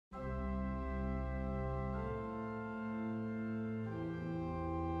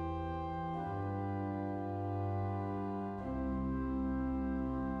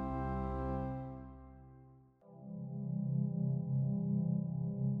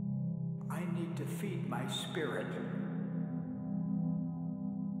defeat my spirit.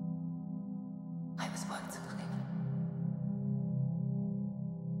 I was once a flame.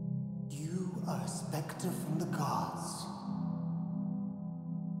 You are a specter from the gods.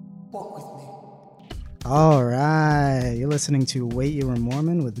 Walk with me. All right, you're listening to Wait You Were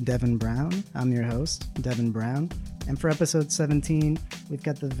Mormon with Devin Brown. I'm your host, Devin Brown. And for episode 17, we've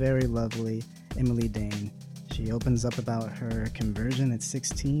got the very lovely Emily Dane. She opens up about her conversion at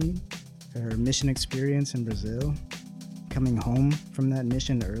 16, her mission experience in Brazil, coming home from that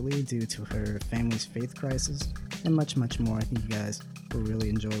mission early due to her family's faith crisis, and much, much more. I think you guys will really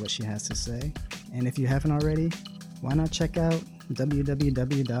enjoy what she has to say. And if you haven't already, why not check out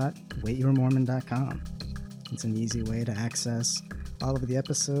www.waityouweremormon.com. It's an easy way to access all of the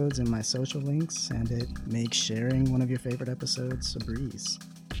episodes and my social links, and it makes sharing one of your favorite episodes a breeze.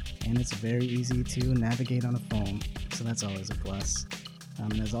 And it's very easy to navigate on a phone, so that's always a plus.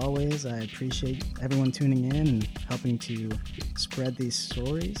 And as always, I appreciate everyone tuning in and helping to spread these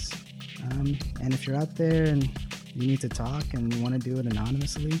stories. And if you're out there and you need to talk and you want to do it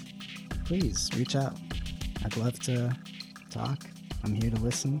anonymously, please reach out. I'd love to talk. I'm here to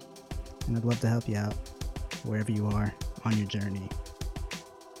listen, and I'd love to help you out wherever you are on your journey.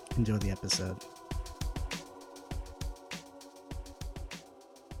 Enjoy the episode.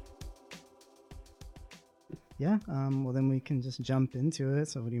 Yeah, well then we can just jump into it.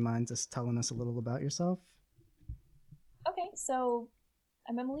 So would you mind just telling us a little about yourself? Okay, so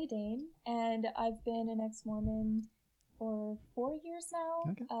I'm Emily Dane, and I've been an ex-Mormon for 4 years now,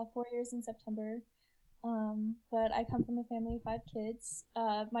 Okay. 4 years in September. But I come from a family of 5 kids.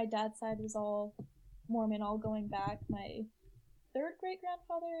 My dad's side was all Mormon, all going back. My third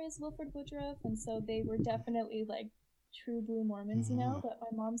great-grandfather is Wilford Woodruff, and so they were definitely like true blue Mormons, you know, but my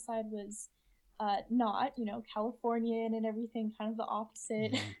mom's side was not, you know, Californian and everything, kind of the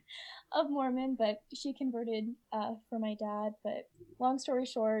opposite of Mormon, but she converted for my dad. But long story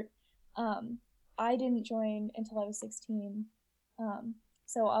short, I didn't join until I was 16.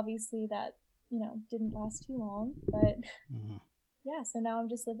 So obviously that, you know, didn't last too long, but yeah, so now I'm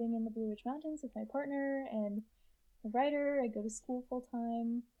just living in the Blue Ridge Mountains with my partner and a writer. I go to school full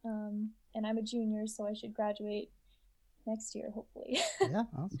time, and I'm a junior, so I should graduate next year, hopefully. Yeah,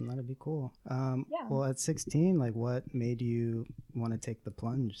 awesome. That'd be cool. Yeah. Well, at 16, like, what made you want to take the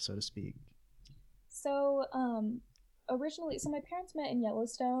plunge, so to speak? So, originally, so my parents met in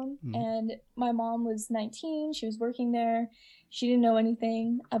Yellowstone, and my mom was 19. She was working there. She didn't know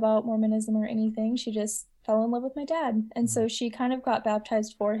anything about Mormonism or anything. She just fell in love with my dad. And so she kind of got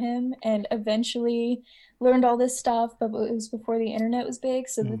baptized for him and eventually learned all this stuff, but it was before the internet was big.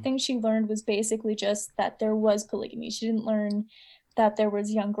 So the thing she learned was basically just that there was polygamy. She didn't learn that there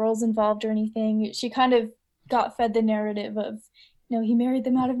was young girls involved or anything. She kind of got fed the narrative of, you know, he married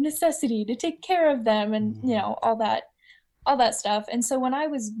them out of necessity to take care of them and, you know, all that stuff. And so when I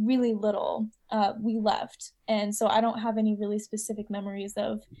was really little, we left. And so I don't have any really specific memories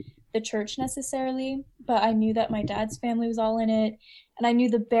of the church necessarily, but I knew that my dad's family was all in it. And I knew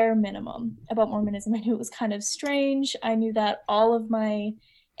the bare minimum about Mormonism. I knew it was kind of strange. I knew that all of my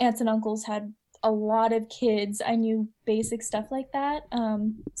aunts and uncles had a lot of kids. I knew basic stuff like that.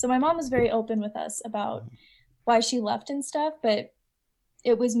 So my mom was very open with us about why she left and stuff, but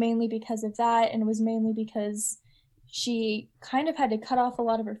it was mainly because of that. And it was mainly because she kind of had to cut off a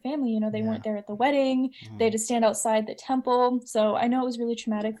lot of her family. You know, they weren't there at the wedding. They had to stand outside the temple. So I know it was really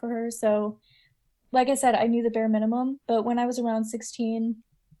traumatic for her. So like I said, I knew the bare minimum. But when I was around 16,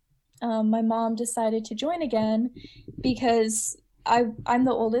 my mom decided to join again because I'm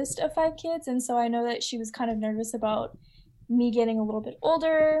the oldest of 5 kids. And so I know that she was kind of nervous about me getting a little bit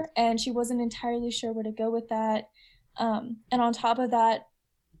older, and she wasn't entirely sure where to go with that. And on top of that,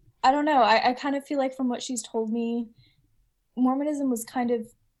 I don't know, I kind of feel like from what she's told me, Mormonism was kind of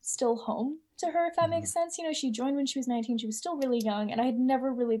still home to her, if that makes sense. You know, she joined when she was 19. She was still really young, and I had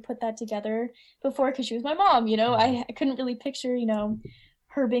never really put that together before because she was my mom, you know. I couldn't really picture, you know,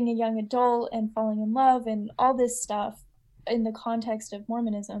 her being a young adult and falling in love and all this stuff in the context of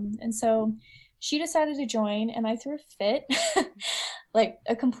Mormonism. And so she decided to join, and I threw a fit, like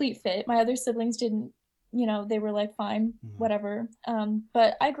a complete fit. My other siblings didn't, you know, they were like, fine, whatever.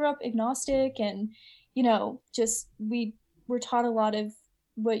 But I grew up agnostic, and, you know, just we were taught a lot of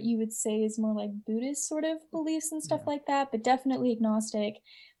what you would say is more like Buddhist sort of beliefs and stuff like that, but definitely agnostic.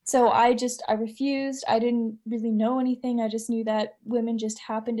 So I refused. I didn't really know anything. I just knew that women just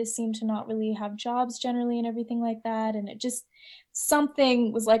happened to seem to not really have jobs generally and everything like that. And it just,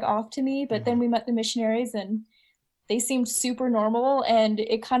 something was like off to me. But then we met the missionaries, and they seemed super normal, and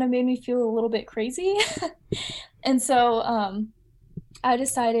it kind of made me feel a little bit crazy. And so I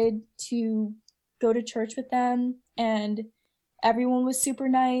decided to go to church with them, and everyone was super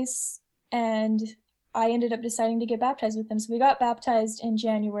nice, and I ended up deciding to get baptized with them. So we got baptized in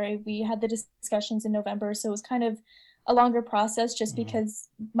January. We had the discussions in November, so it was kind of a longer process just because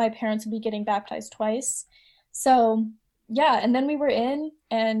my parents would be getting baptized twice. So yeah, and then we were in,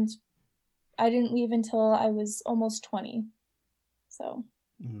 and I didn't leave until I was almost 20. So.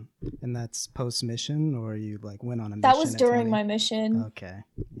 And that's post mission, or you like went on a mission? That was during my mission. Okay.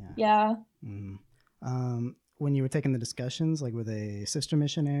 Yeah. When you were taking the discussions, like were they sister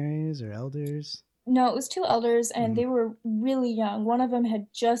missionaries or elders? No, it was 2 elders, and they were really young. One of them had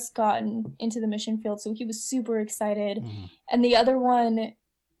just gotten into the mission field, so he was super excited. And the other one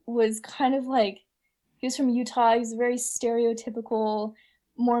was kind of like, he was from Utah. He was a very stereotypical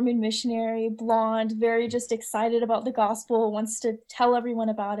Mormon missionary, blonde, very just excited about the gospel, wants to tell everyone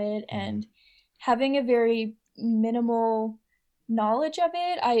about it, and having a very minimal knowledge of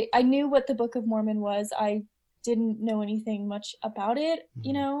it. I knew what the Book of Mormon was. I didn't know anything much about it,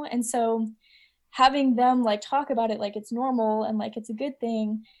 you know? And so having them like talk about it like it's normal and like it's a good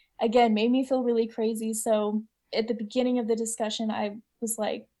thing, again, made me feel really crazy. So at the beginning of the discussion, I was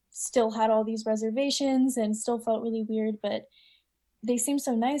like, still had all these reservations and still felt really weird, but they seemed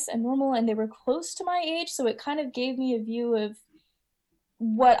so nice and normal, and they were close to my age, so it kind of gave me a view of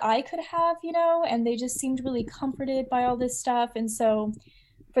what I could have, you know, and they just seemed really comforted by all this stuff. And so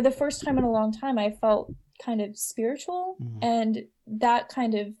for the first time in a long time, I felt kind of spiritual, and that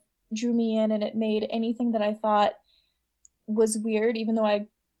kind of drew me in, and it made anything that I thought was weird, even though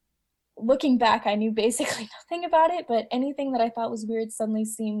looking back, I knew basically nothing about it, but anything that I thought was weird suddenly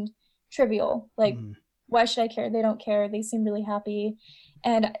seemed trivial. Like, why should I care? They don't care. They seem really happy.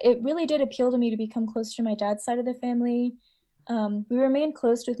 And it really did appeal to me to become close to my dad's side of the family. We remained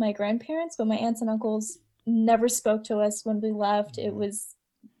close with my grandparents, but my aunts and uncles never spoke to us when we left. It was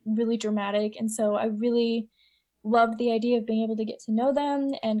really dramatic. And so I really loved the idea of being able to get to know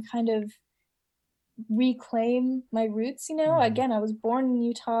them and kind of reclaim my roots, you know. Again, I was born in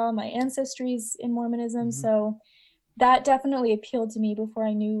Utah. My ancestry's in Mormonism. So that definitely appealed to me before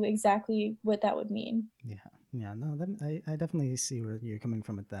I knew exactly what that would mean. No, I definitely see where you're coming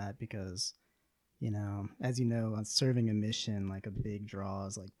from with that, because, you know, as you know, on serving a mission, like a big draw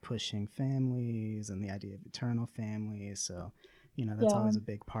is like pushing families and the idea of eternal families. So, you know, that's always a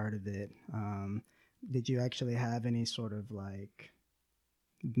big part of it. Did you actually have any sort of like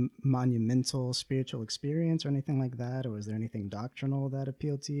monumental spiritual experience or anything like that? Or was there anything doctrinal that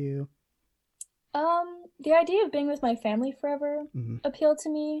appealed to you? The idea of being with my family forever appealed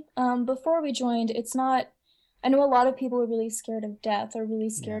to me. Before we joined, I know a lot of people are really scared of death or really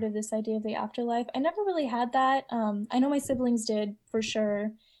scared of this idea of the afterlife. I never really had that. I know my siblings did, for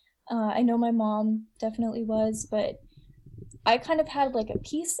sure. I know my mom definitely was, but I kind of had like a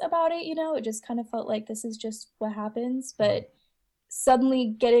peace about it, you know? It just kind of felt like this is just what happens. But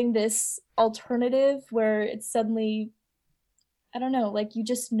suddenly getting this alternative where it's suddenly, I don't know, like you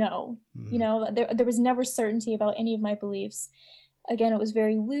just know, you know, there was never certainty about any of my beliefs. Again, it was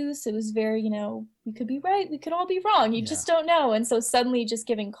very loose. It was very, you know, we could be right, we could all be wrong. You just don't know. And so suddenly just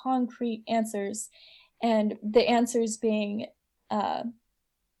giving concrete answers, and the answers being,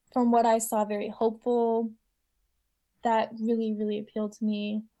 from what I saw, very hopeful, that really, really appealed to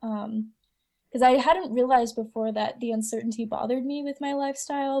me. Because I hadn't realized before that the uncertainty bothered me with my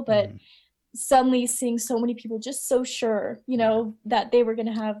lifestyle, but suddenly seeing so many people just so sure, you know, that they were going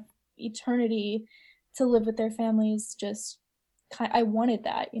to have eternity to live with their families, just I wanted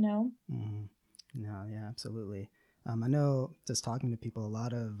that, you know? No, yeah, absolutely. I know, just talking to people, a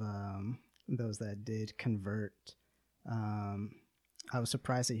lot of those that did convert, I was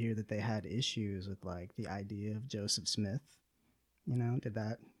surprised to hear that they had issues with like the idea of Joseph Smith. You know,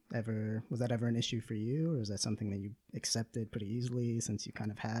 was that ever an issue for you, or is that something that you accepted pretty easily since you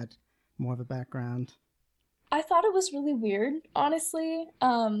kind of had more of a background? I thought it was really weird, honestly,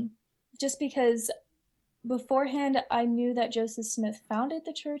 just because beforehand I knew that Joseph Smith founded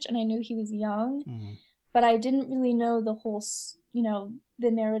the church, and I knew he was young, but I didn't really know the whole, you know,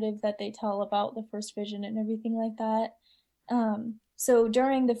 the narrative that they tell about the first vision and everything like that. So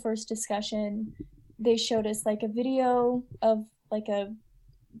during the first discussion, they showed us like a video of like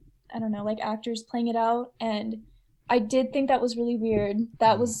I don't know, like actors playing it out, and I did think that was really weird.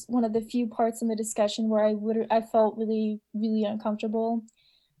 That was one of the few parts in the discussion where I felt really, really uncomfortable.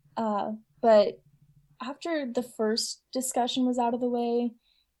 But after the first discussion was out of the way,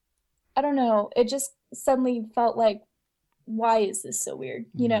 I don't know, it just suddenly felt like, why is this so weird,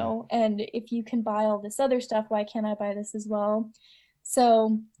 you know? And if you can buy all this other stuff, why can't I buy this as well?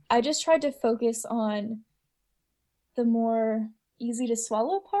 So I just tried to focus on the more easy to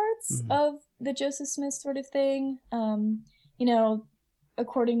swallow parts parts of the Joseph Smith sort of thing. You know,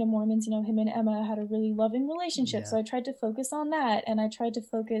 according to Mormons, you know, him and Emma had a really loving relationship. So I tried to focus on that, and I tried to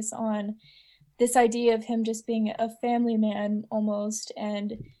focus on this idea of him just being a family man almost,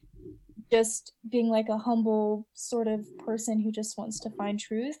 and just being like a humble sort of person who just wants to find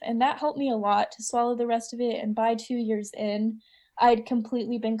truth. And that helped me a lot to swallow the rest of it. And by 2 years in, I'd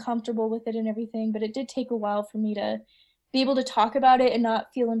completely been comfortable with it and everything, but it did take a while for me to be able to talk about it and not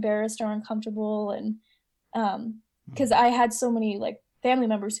feel embarrassed or uncomfortable. And because I had so many like family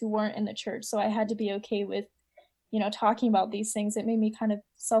members who weren't in the church, so I had to be okay with, you know, talking about these things. It made me kind of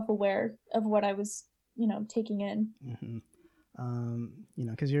self-aware of what I was, you know, taking in. You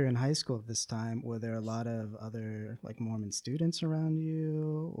know, because you're in high school at this time, were there a lot of other like Mormon students around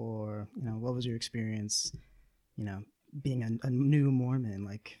you, or, you know, what was your experience, you know, being a new Mormon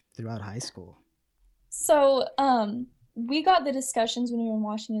like throughout high school? So we got the discussions when we were in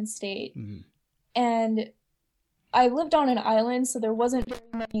Washington State, and I lived on an island, so there wasn't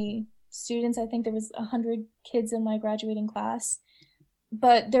very many students. I think there was 100 kids in my graduating class,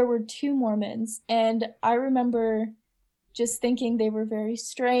 but there were 2 Mormons, and I remember just thinking they were very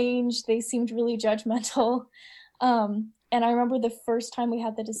strange. They seemed really judgmental. And I remember the first time we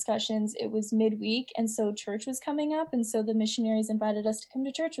had the discussions, it was midweek, and so church was coming up, and so the missionaries invited us to come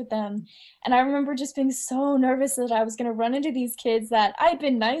to church with them. And I remember just being so nervous that I was going to run into these kids that I'd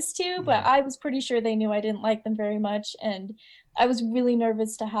been nice to, but I was pretty sure they knew I didn't like them very much, and I was really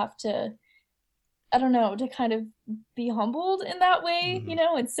nervous to have to, I don't know, to kind of be humbled in that way, you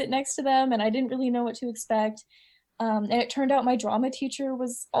know, and sit next to them, and I didn't really know what to expect. And it turned out my drama teacher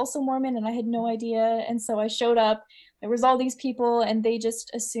was also Mormon, and I had no idea. And so I showed up, there was all these people, and they just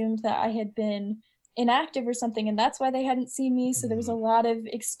assumed that I had been inactive or something, and that's why they hadn't seen me. So there was a lot of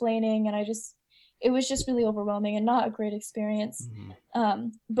explaining, and it was just really overwhelming and not a great experience.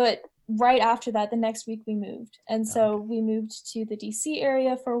 But right after that, the next week we moved. And so we moved to the DC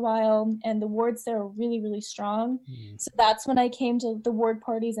area for a while, and the wards there are really, really strong. So that's when I came to the ward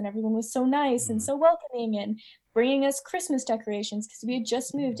parties, and everyone was so nice and so welcoming and bringing us Christmas decorations because we had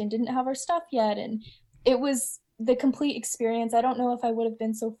just moved and didn't have our stuff yet. And it was the complete experience. I don't know if I would have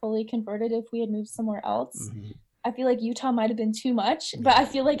been so fully converted if we had moved somewhere else. I feel like Utah might have been too much, but I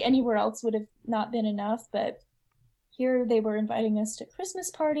feel like anywhere else would have not been enough. But here they were inviting us to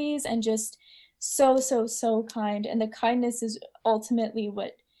Christmas parties and just so kind. And the kindness is ultimately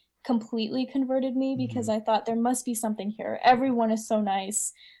what completely converted me, because I thought there must be something here. Everyone is so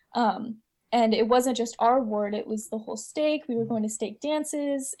nice. And it wasn't just our ward, it was the whole stake. We were going to stake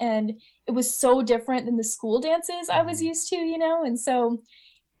dances, and it was so different than the school dances I was used to, you know? And so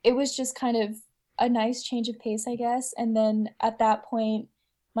it was just kind of a nice change of pace, I guess. And then at that point,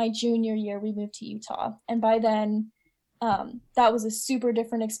 my junior year, we moved to Utah. And by then, that was a super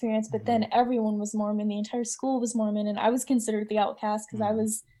different experience. But then everyone was Mormon. The entire school was Mormon. And I was considered the outcast because I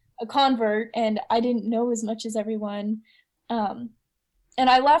was a convert and I didn't know as much as everyone. And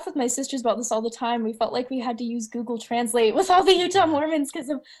I laugh with my sisters about this all the time. We felt like we had to use Google Translate with all the Utah Mormons because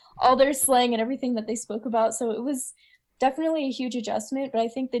of all their slang and everything that they spoke about. So it was definitely a huge adjustment. But I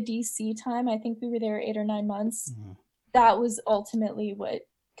think the DC time, I think we were there 8 or 9 months. That was ultimately what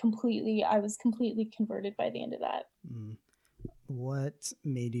I was completely converted by the end of that. What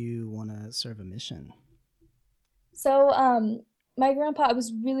made you want to serve a mission? So my grandpa, I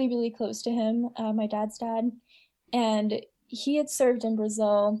was really, really close to him, my dad's dad. And he had served in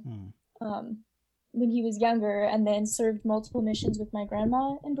Brazil when he was younger, and then served multiple missions with my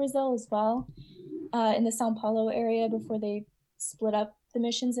grandma in Brazil as well, in the Sao Paulo area before they split up the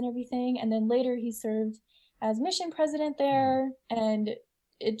missions and everything. And then later he served as mission president there, and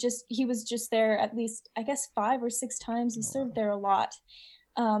he was just there at least, I guess, 5 or 6 times. He served there a lot.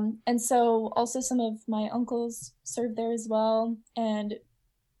 And so also some of my uncles served there as well. And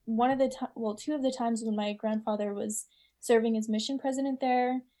 2 of the times when my grandfather was serving as mission president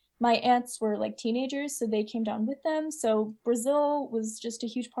there, my aunts were like teenagers, so they came down with them. So Brazil was just a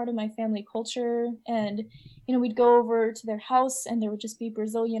huge part of my family culture. And, you know, we'd go over to their house and there would just be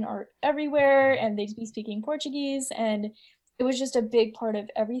Brazilian art everywhere, and they'd be speaking Portuguese, and it was just a big part of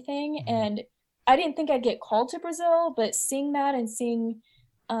everything. And I didn't think I'd get called to Brazil, but seeing that and seeing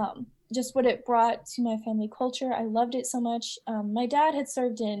just what it brought to my family culture, I loved it so much. My dad had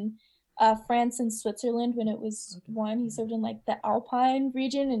served in France and Switzerland when it was one. He served in like the Alpine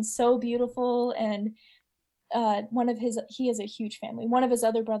region, and so beautiful. And he has a huge family. One of his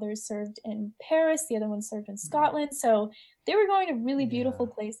other brothers served in Paris. The other one served in Scotland. So they were going to really beautiful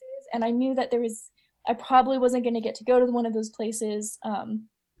places. And I knew that I probably wasn't going to get to go to one of those places.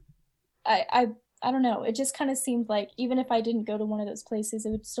 I I don't know, it just kind of seemed like even if I didn't go to one of those places, it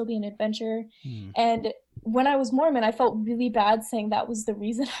would still be an adventure. Mm. And when I was Mormon, I felt really bad saying that was the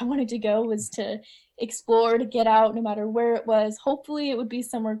reason I wanted to go, was to explore, to get out no matter where it was. Hopefully it would be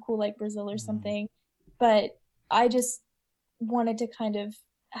somewhere cool like Brazil or something. But I just wanted to kind of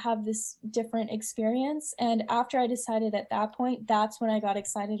have this different experience. And after I decided at that point, that's when I got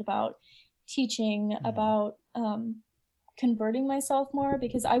excited about teaching, about converting myself more,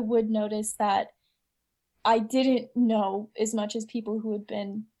 because I would notice that I didn't know as much as people who had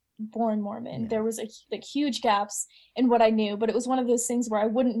been born Mormon. There was like huge gaps in what I knew, but it was one of those things where I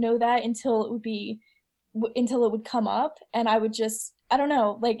wouldn't know that until it would come up, and I would just, I don't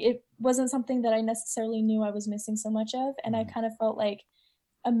know, like it wasn't something that I necessarily knew I was missing so much of. And I kind of felt like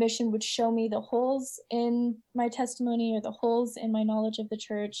a mission would show me the holes in my testimony or the holes in my knowledge of the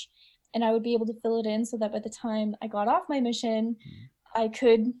church, and I would be able to fill it in so that by the time I got off my mission, I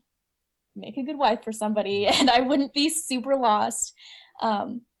could make a good wife for somebody and I wouldn't be super lost.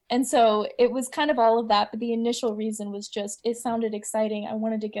 And so it was kind of all of that, but the initial reason was just, it sounded exciting. I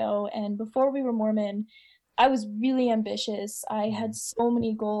wanted to go. And before we were Mormon, I was really ambitious. I had so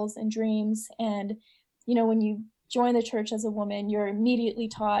many goals and dreams. And, you know, when you join the church as a woman, you're immediately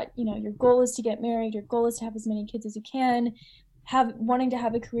taught, you know, your goal is to get married. Your goal is to have as many kids as you can. Wanting to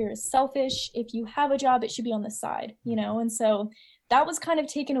have a career is selfish. If you have a job, it should be on the side, you know? And so that was kind of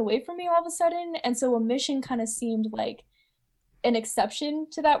taken away from me all of a sudden. And so a mission kind of seemed like an exception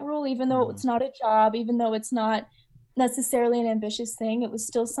to that rule, even though it's not a job, even though it's not necessarily an ambitious thing. It was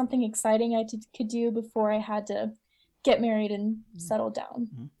still something exciting I could do before I had to get married and settle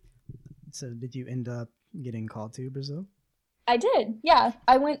down. So did you end up getting called to Brazil? I did, yeah.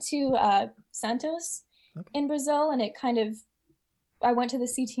 I went to Santos in Brazil, and I went to the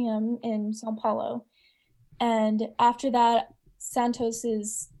CTM in Sao Paulo. And after that, Santos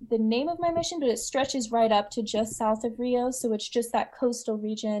is the name of my mission, but it stretches right up to just south of Rio. So it's just that coastal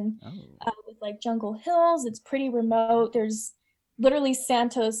region with like jungle hills. It's pretty remote. There's literally,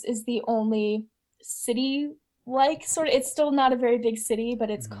 Santos is the only city like sort of, it's still not a very big city,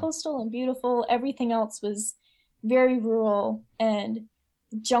 but it's coastal and beautiful. Everything else was very rural and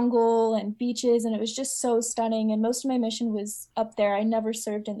jungle and beaches, and it was just so stunning. And most of my mission was up there. I never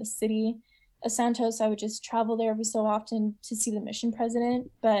served in the city of Santos. I would just travel there every so often to see the mission president.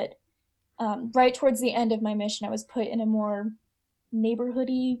 But right towards the end of my mission, I was put in a more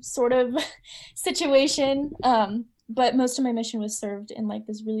neighborhoody sort of situation. But most of my mission was served in like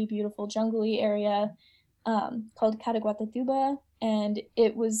this really beautiful jungly area called Caraguatatuba, and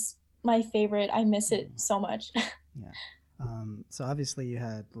it was my favorite. I miss it so much. So obviously you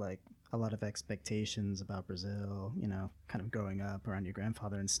had like a lot of expectations about Brazil, you know, kind of growing up around your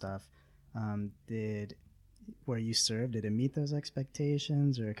grandfather and stuff. Where you served, did it meet those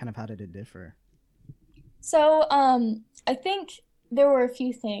expectations, or kind of how did it differ? So I think there were a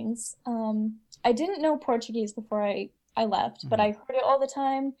few things. I didn't know Portuguese before I left, but I heard it all the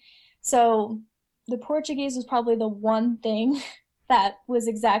time. So the Portuguese was probably the one thing that was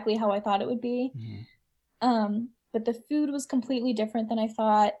exactly how I thought it would be. But the food was completely different than I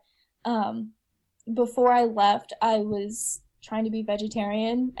thought. Before I left, I was trying to be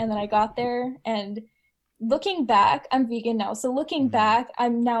vegetarian, and then I got there, and looking back, I'm vegan now. So looking back,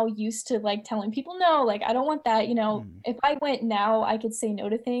 I'm now used to like telling people, no, like I don't want that. You know, if I went now, I could say no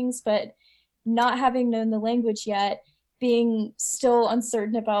to things, but not having known the language yet, being still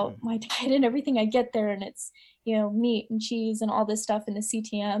uncertain about my diet and everything, I get there and it's, you know, meat and cheese and all this stuff in the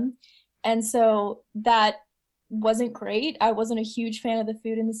CTM. And so that wasn't great. I wasn't a huge fan of the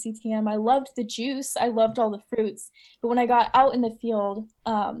food in the CTM. I loved the juice. I loved all the fruits. But when I got out in the field,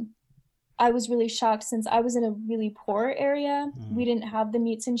 I was really shocked, since I was in a really poor area. We didn't have the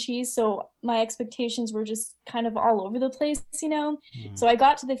meats and cheese. So my expectations were just kind of all over the place, you know? So I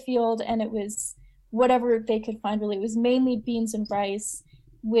got to the field and it was whatever they could find, really. It was mainly beans and rice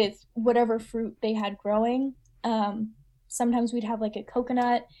with whatever fruit they had growing. Sometimes we'd have like a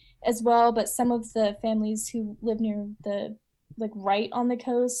coconut as well, but some of the families who live near the, like right on the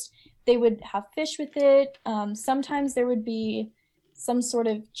coast, they would have fish with it. Sometimes there would be some sort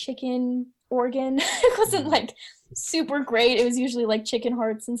of chicken organ. It wasn't like super great. It was usually like chicken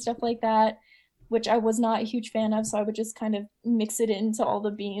hearts and stuff like that, which I was not a huge fan of. So I would just kind of mix it into all the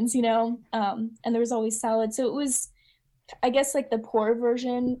beans, you know? And there was always salad. So it was, I guess, like the poor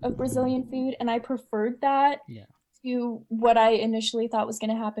version of Brazilian food. And I preferred that to what I initially thought was going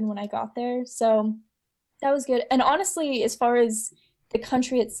to happen when I got there. So that was good. And honestly, as far as the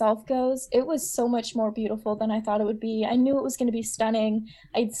country itself goes, it was so much more beautiful than I thought it would be. I knew it was going to be stunning.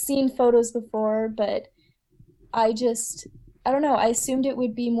 I'd seen photos before, but I don't know, I assumed it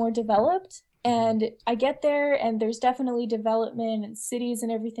would be more developed. And I get there and there's definitely development and cities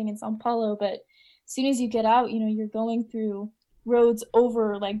and everything in Sao Paulo, but as soon as you get out, you're going through roads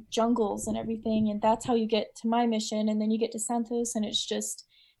over like jungles and everything, and that's how you get to my mission. And then you get to Santos and it's just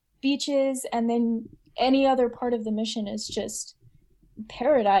beaches, and then any other part of the mission is just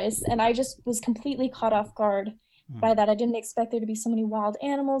paradise. And I just was completely caught off guard by that. I didn't expect there to be so many wild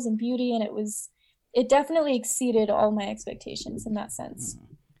animals and beauty, and it definitely exceeded all my expectations in that sense.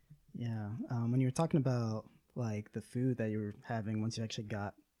 Yeah. When you were talking about like the food that you were having once you actually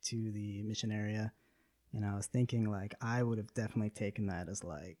got to the mission area, I was thinking like I would have definitely taken that as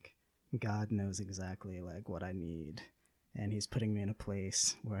like God knows exactly like what I need, and He's putting me in a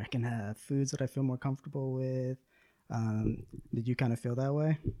place where I can have foods that I feel more comfortable with. Did you kind of feel that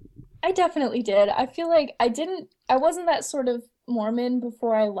way? I definitely did. I feel like I wasn't that sort of Mormon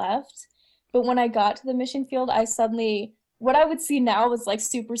before I left, but when I got to the mission field, what I would see now was like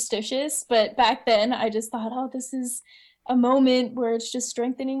superstitious, but back then I just thought, oh, this is a moment where it's just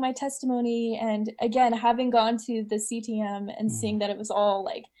strengthening my testimony. And again, having gone to the CTM and seeing that it was all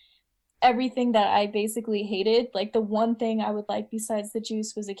like everything that I basically hated, like the one thing I would like besides the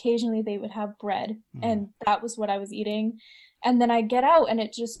juice was occasionally they would have bread, and that was what I was eating. And then I get out and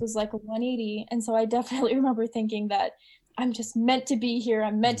it just was like a 180. And so I definitely remember thinking that I'm just meant to be here.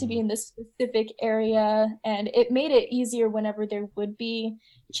 I'm meant to be in this specific area. And it made it easier whenever there would be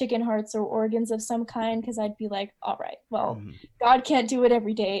chicken hearts or organs of some kind, because I'd be like, all right, well, God can't do it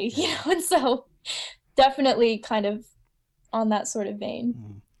every day, And so definitely kind of on that sort of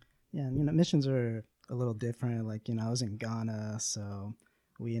vein. Yeah, missions are a little different. Like, I was in Ghana, so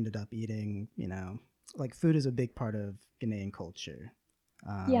we ended up eating, like food is a big part of Ghanaian culture.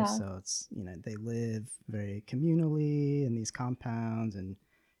 So it's, they live very communally in these compounds, and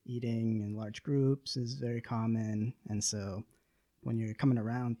eating in large groups is very common. And so when you're coming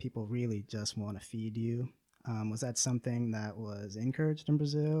around, people really just want to feed you. Was that something that was encouraged in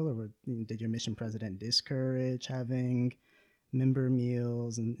Brazil, or did your mission president discourage having member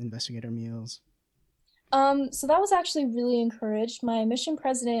meals and investigator meals? So that was actually really encouraged. My mission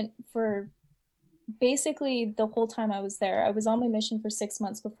president, for basically the whole time I was there, I was on my mission for 6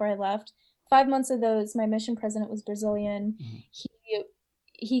 months before I left. 5 months of those, my mission president was Brazilian.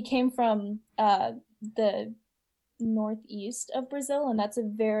 He came from the northeast of Brazil, and that's a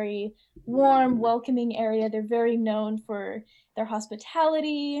very warm, welcoming area. They're very known for their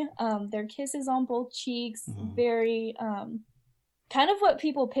hospitality, their kisses on both cheeks, very kind of what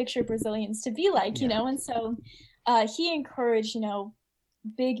people picture Brazilians to be like, and so he encouraged,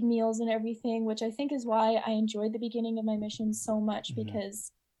 big meals and everything, which I think is why I enjoyed the beginning of my mission so much,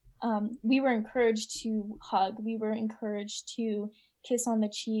 because we were encouraged to hug, we were encouraged to kiss on the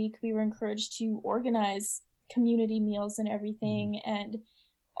cheek, we were encouraged to organize community meals and everything, and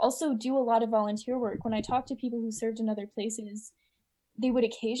also do a lot of volunteer work. When I talked to people who served in other places, they would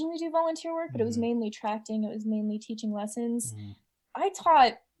occasionally do volunteer work, but it was mainly tracting, it was mainly teaching lessons. I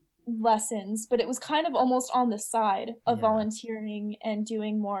taught lessons, but it was kind of almost on the side of volunteering and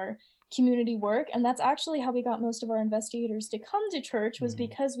doing more community work. And that's actually how we got most of our investigators to come to church, was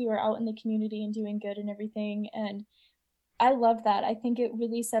because we were out in the community and doing good and everything. And I loved that. I think it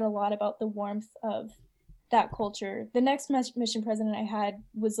really said a lot about the warmth of that culture. The next mission president I had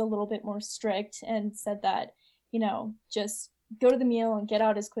was a little bit more strict and said that, just go to the meal and get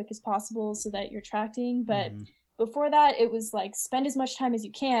out as quick as possible so that you're tracting. But before that, it was like spend as much time as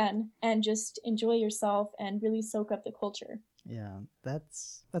you can and just enjoy yourself and really soak up the culture. Yeah,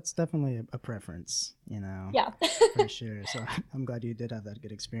 that's definitely a preference, Yeah. for sure. So I'm glad you did have that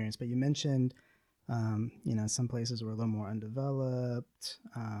good experience. But you mentioned, some places were a little more undeveloped.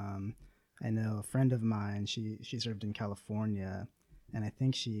 I know a friend of mine, she served in California, and I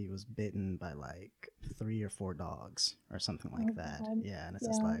think she was bitten by like 3 or 4 dogs or something like that. God. Yeah, and it's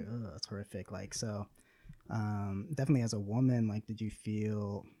just like, oh, it's horrific. Like, so definitely as a woman, like, did you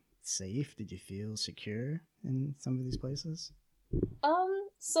feel safe? Did you feel secure in some of these places?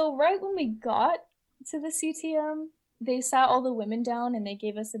 So right when we got to the CTM, they sat all the women down and they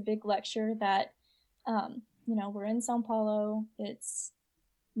gave us a big lecture that, we're in Sao Paulo. It's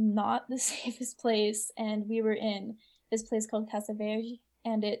not the safest place, and we were in this place called Casa Verde,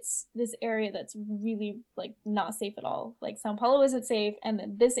 and it's this area that's really like not safe at all. Like Sao Paulo isn't safe, and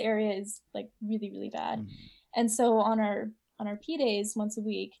then this area is like really, really bad. And so on our P days once a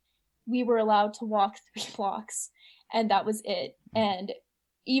week, we were allowed to walk 3 blocks, and that was it. And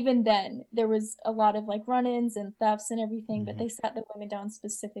even then, there was a lot of like run-ins and thefts and everything, but they sat the women down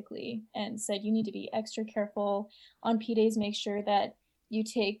specifically and said, you need to be extra careful on P days, make sure that you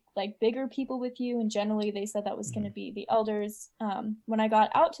take like bigger people with you, and generally they said that was going to be the elders. When I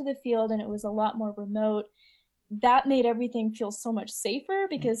got out to the field and it was a lot more remote, that made everything feel so much safer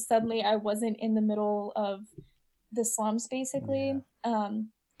because suddenly I wasn't in the middle of the slums, basically.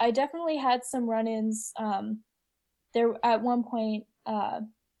 I definitely had some run-ins. There at one point,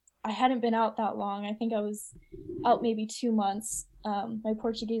 I hadn't been out that long. I think I was out maybe 2 months. My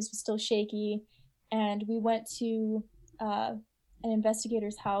Portuguese was still shaky, and we went to an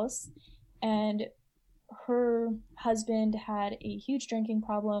investigator's house, and her husband had a huge drinking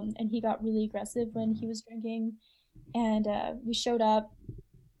problem, and he got really aggressive when he was drinking. And we showed up,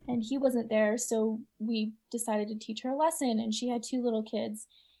 and he wasn't there, so we decided to teach her a lesson. And she had 2 little kids,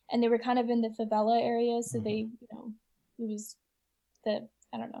 and they were kind of in the favela area, so they, it was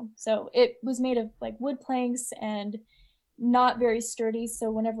I don't know. So it was made of like wood planks and not very sturdy. So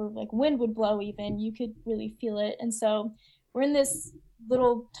whenever like wind would blow, even you could really feel it. And so we're in this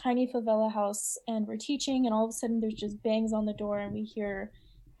little tiny favela house and we're teaching, and all of a sudden there's just bangs on the door and we hear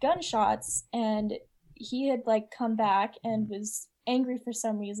gunshots. And he had like come back and was angry for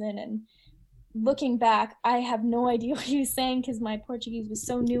some reason. And looking back, I have no idea what he was saying because my Portuguese was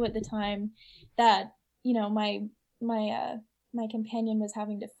so new at the time that, my companion was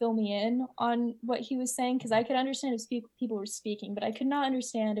having to fill me in on what he was saying because I could understand if people were speaking, but I could not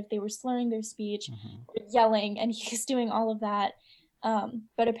understand if they were slurring their speech or yelling, and he was doing all of that.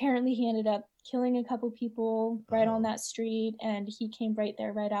 But apparently he ended up killing a couple people right on that street, and he came right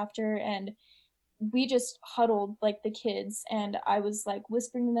there right after, and we just huddled like the kids, and I was like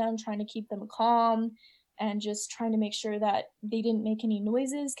whispering to them, trying to keep them calm and just trying to make sure that they didn't make any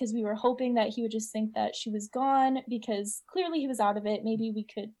noises because we were hoping that he would just think that she was gone because clearly he was out of it. Maybe we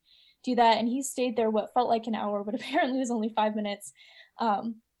could do that. And he stayed there what felt like an hour, but apparently it was only 5 minutes,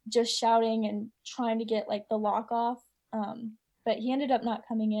 just shouting and trying to get like the lock off. But he ended up not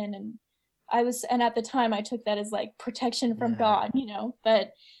coming in, and at the time I took that as like protection from God,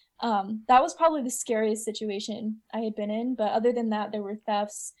 but that was probably the scariest situation I had been in. But other than that, there were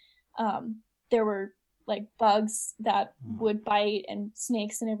thefts. There were like bugs that would bite and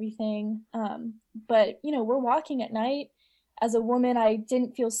snakes and everything. But we're walking at night. As a woman, I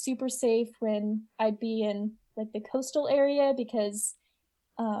didn't feel super safe when I'd be in like the coastal area because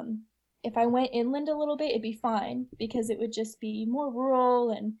if I went inland a little bit, it'd be fine because it would just be more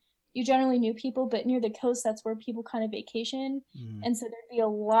rural and you generally knew people. But near the coast, that's where people kind of vacation. And so there'd be a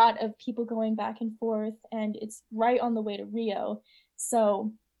lot of people going back and forth, and it's right on the way to Rio.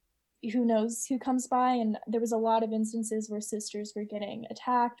 So who knows who comes by, and there was a lot of instances where sisters were getting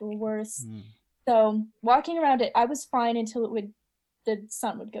attacked or worse. So walking around it, I was fine until the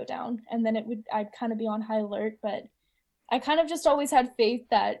sun would go down, and then I'd kind of be on high alert. But I kind of just always had faith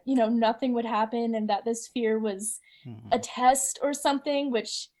that nothing would happen and that this fear was a test or something,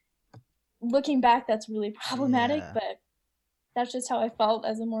 which looking back that's really problematic, but that's just how I felt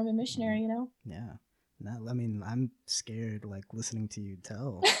as a Mormon missionary. I mean, I'm scared, like, listening to you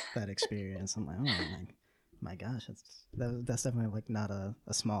tell that experience. I'm like, oh, my gosh, that's definitely, like, not a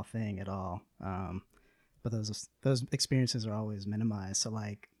small thing at all. But those experiences are always minimized. So,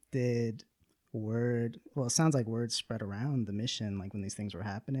 like, it sounds like word spread around the mission, like, when these things were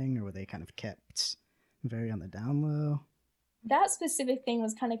happening, or were they kind of kept very on the down low? That specific thing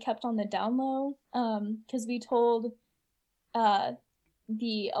was kind of kept on the down low, because we told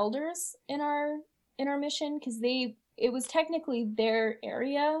the elders in our mission, because it was technically their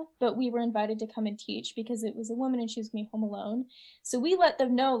area, but we were invited to come and teach because it was a woman and she was going to be home alone. So we let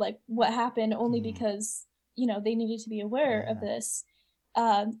them know like what happened only because they needed to be aware of this,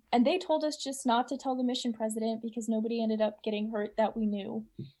 and they told us just not to tell the mission president because nobody ended up getting hurt that we knew.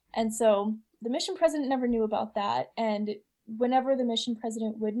 And so the mission president never knew about that, and whenever the mission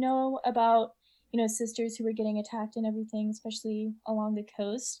president would know about sisters who were getting attacked and everything, especially along the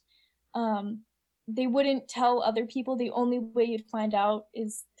coast, they wouldn't tell other people. The only way you'd find out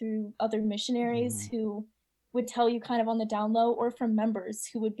is through other missionaries who would tell you kind of on the down low, or from members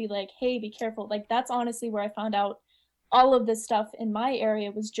who would be like, hey, be careful. Like, that's honestly where I found out all of this stuff in my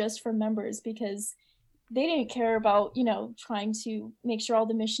area was just from members, because they didn't care about, trying to make sure all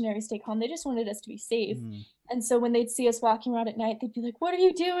the missionaries stay calm. They just wanted us to be safe. And so when they'd see us walking around at night, they'd be like, what are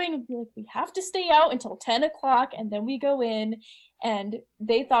you doing? And we'd be like, we have to stay out until 10 o'clock and then we go in. And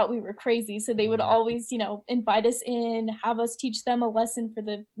they thought we were crazy. So they would always, invite us in, have us teach them a lesson for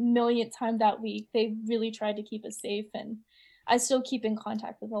the millionth time that week. They really tried to keep us safe. And I still keep in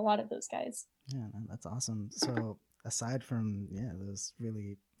contact with a lot of those guys. Yeah, that's awesome. So aside from, those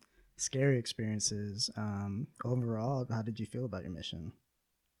really scary experiences, overall, how did you feel about your mission?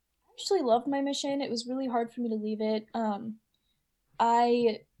 I actually loved my mission. It was really hard for me to leave it.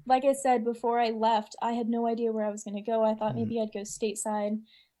 Like I said, before I left, I had no idea where I was going to go. I thought maybe I'd go stateside.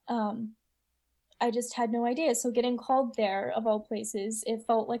 I just had no idea. So getting called there, of all places, it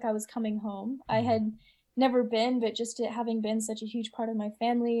felt like I was coming home. I had never been, but just it having been such a huge part of my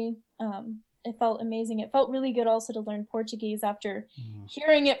family, it felt amazing. It felt really good also to learn Portuguese after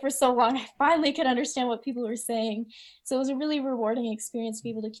hearing it for so long. I finally could understand what people were saying. So it was a really rewarding experience to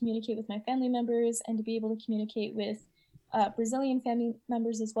be able to communicate with my family members and to be able to communicate with Brazilian family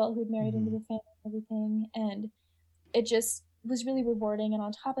members as well who'd married into the family and everything. And it just was really rewarding. And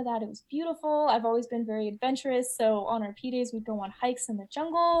on top of that, it was beautiful. I've always been very adventurous. So on our P days, we'd go on hikes in the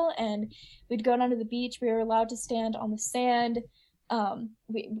jungle and we'd go down to the beach. We were allowed to stand on the sand.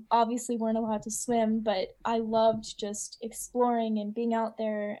 We obviously weren't allowed to swim, but I loved just exploring and being out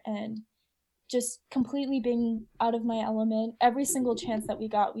there and just completely being out of my element. Every single chance that we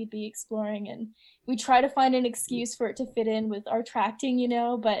got, we'd be exploring, and we try to find an excuse for it to fit in with our tracting,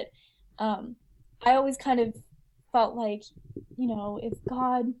 but I always kind of felt like, if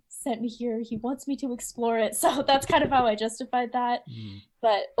God sent me here, he wants me to explore it. So that's kind of how I justified that.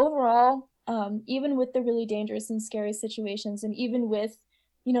 But overall, even with the really dangerous and scary situations, and even with,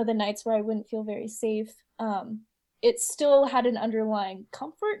 the nights where I wouldn't feel very safe, it still had an underlying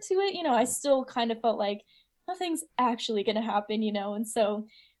comfort to it. I still kind of felt like nothing's actually going to happen, and so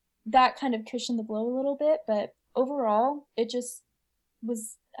that kind of cushioned the blow a little bit. But overall, it just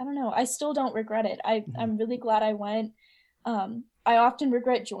was, I don't know, I still don't regret it. I'm really glad I went. I often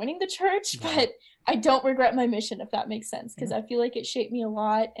regret joining the church, but I don't regret my mission, if that makes sense, because I feel like it shaped me a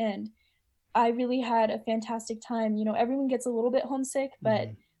lot, and I really had a fantastic time. Everyone gets a little bit homesick, but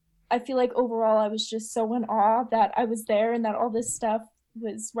I feel like overall I was just so in awe that I was there and that all this stuff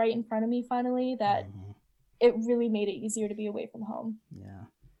was right in front of me finally, that it really made it easier to be away from home.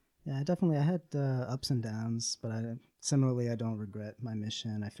 Yeah, definitely. I had ups and downs, but similarly, I don't regret my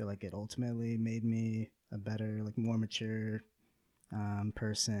mission. I feel like it ultimately made me a better, more mature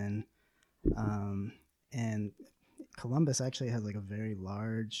person. And Columbus actually has a very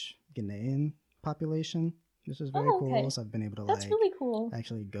large Ghanaian population, which is very cool. So I've been able to That's really cool.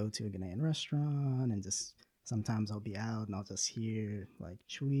 actually go to a Ghanaian restaurant, and just sometimes I'll be out and I'll just hear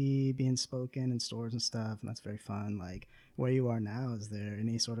Chui being spoken in stores and stuff, and that's very fun. Where you are now, is there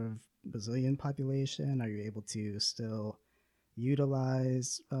any sort of Brazilian population? Are you able to still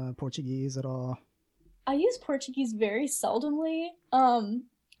utilize Portuguese at all? I use Portuguese very seldomly.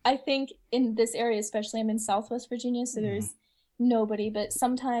 I think in this area, especially, I'm in Southwest Virginia, so there's nobody, but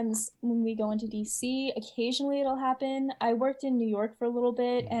sometimes when we go into DC, occasionally it'll happen. I worked in New York for a little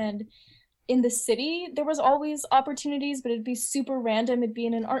bit, and in the city, there was always opportunities, but it'd be super random. It'd be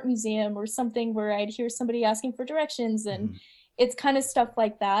in an art museum or something where I'd hear somebody asking for directions, and it's kind of stuff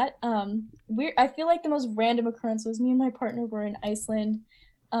like that. I feel like the most random occurrence was me and my partner were in Iceland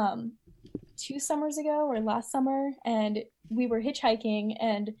 2 summers ago or last summer, and we were hitchhiking,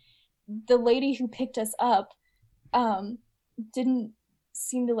 and the lady who picked us up didn't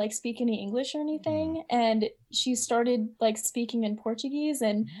seem to speak any English or anything, and she started speaking in Portuguese,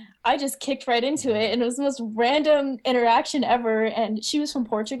 and I just kicked right into it, and it was the most random interaction ever. And she was from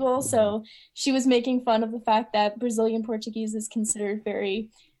Portugal, so she was making fun of the fact that Brazilian Portuguese is considered very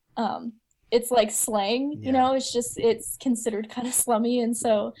it's like slang, it's considered kind of slummy, and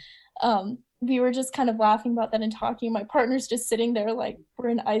so we were just kind of laughing about that and talking. My partner's just sitting there we're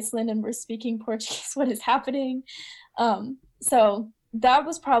in Iceland and we're speaking Portuguese. What is happening? So that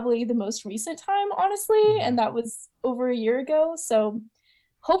was probably the most recent time, honestly, and that was over a year ago. So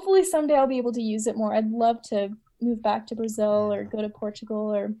hopefully someday I'll be able to use it more. I'd love to move back to Brazil or go to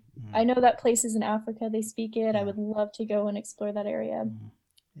Portugal, or I know that places in Africa, they speak it. I would love to go and explore that area.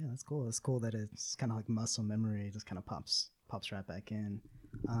 Yeah, that's cool. It's cool that it's kind of like muscle memory. It just kind of pops right back in.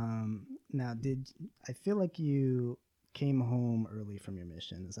 Now, I feel like you came home early from your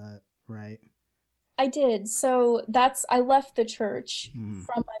mission. Is that right? I did. So I left the church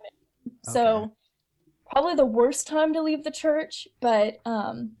from my mission. So probably the worst time to leave the church, but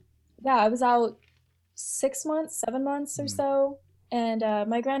I was out 7 months or so, and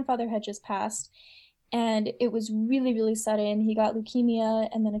my grandfather had just passed, and it was really, really sudden. He got leukemia,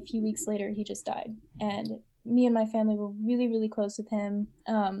 and then a few weeks later he just died. And me and my family were really, really close with him,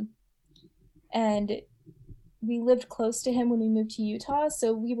 and we lived close to him when we moved to Utah,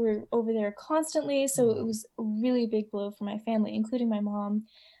 so we were over there constantly. So it was a really big blow for my family, including my mom.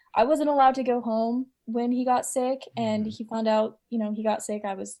 I wasn't allowed to go home when he got sick, and he found out, he got sick,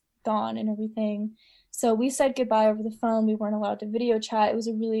 I was gone and everything. So we said goodbye over the phone. We weren't allowed to video chat. It was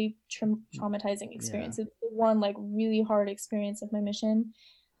a really traumatizing experience. It was one really hard experience of my mission.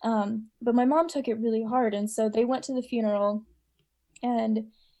 But my mom took it really hard, and so they went to the funeral. And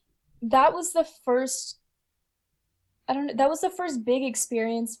that was the first, I don't know, that was the first big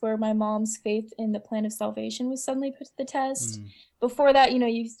experience where my mom's faith in the plan of salvation was suddenly put to the test. Before that,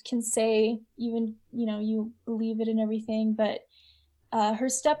 you can say even, you believe it and everything, but her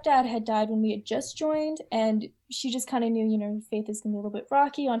stepdad had died when we had just joined, and she just kind of knew, faith is going to be a little bit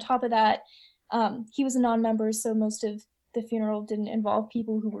rocky. On top of that, he was a non-member, so most of the funeral didn't involve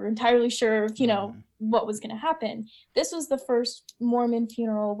people who were entirely sure of, what was going to happen. This was the first Mormon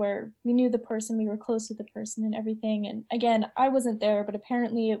funeral where we knew the person, we were close with the person and everything. And again, I wasn't there, but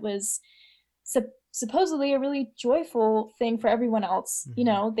apparently it was supposedly a really joyful thing for everyone else.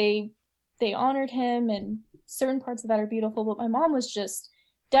 They honored him, and certain parts of that are beautiful, but my mom was just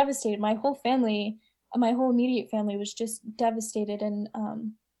devastated. My whole family, my whole immediate family was just devastated and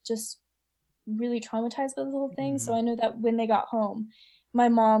just really traumatized by the whole thing. So I know that when they got home, my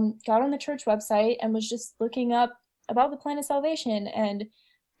mom got on the church website and was just looking up about the plan of salvation, and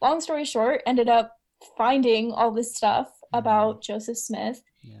long story short, ended up finding all this stuff about Joseph Smith.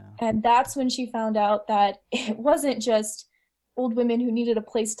 And that's when she found out that it wasn't just old women who needed a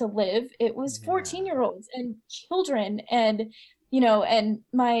place to live. It was 14-year-olds and children. And and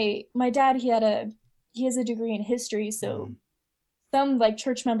my dad, he has a degree in history, so some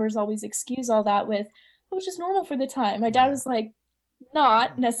church members always excuse all that with, it was just normal for the time. My dad was like,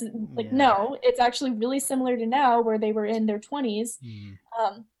 not necessarily, no, it's actually really similar to now, where they were in their 20s.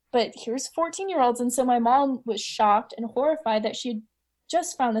 But here's 14-year-olds. And so my mom was shocked and horrified that she'd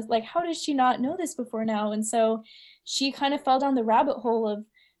just found this. How did she not know this before now? And so she kind of fell down the rabbit hole of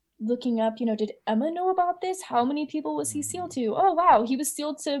looking up, did Emma know about this? How many people was he sealed to? Oh, wow, he was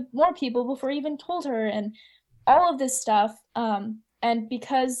sealed to more people before he even told her, and all of this stuff. And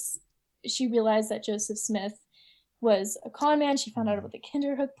because she realized that Joseph Smith was a con man, she found out about the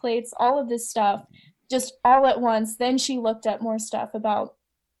Kinderhook plates, all of this stuff, just all at once. Then she looked at more stuff about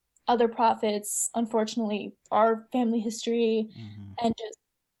other prophets, unfortunately, our family history, and just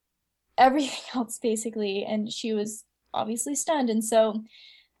everything else, basically. And she was obviously stunned. And so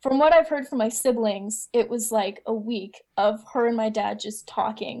from what I've heard from my siblings, it was like a week of her and my dad just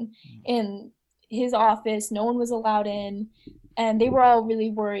talking in his office. No one was allowed in, and they were all really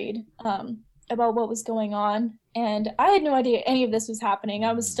worried about what was going on. And I had no idea any of this was happening.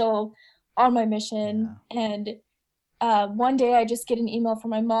 I was still on my mission. And one day I just get an email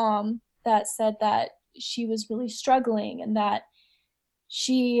from my mom that said that she was really struggling, and that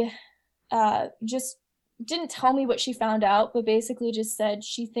she just didn't tell me what she found out, but basically just said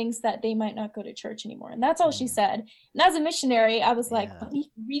she thinks that they might not go to church anymore. And that's all she said. And as a missionary, I was like, let me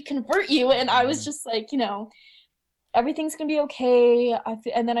reconvert you. And I was just like, everything's gonna be okay.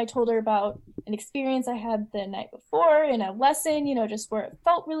 And then I told her about an experience I had the night before in a lesson, just where it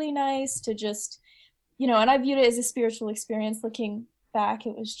felt really nice to just, and I viewed it as a spiritual experience. Looking back,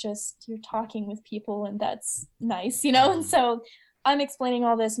 it was just, you're talking with people, and that's nice, And so I'm explaining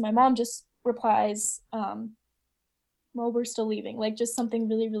all this, and my mom just replies, well, we're still leaving, just something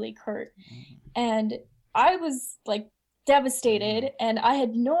really, really curt. And I was devastated, and I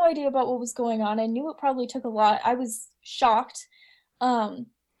had no idea about what was going on. I knew it probably took a lot. I was shocked, and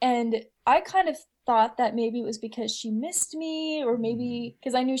I kind of thought that maybe it was because she missed me, or maybe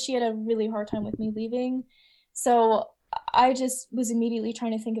because I knew she had a really hard time with me leaving. So I just was immediately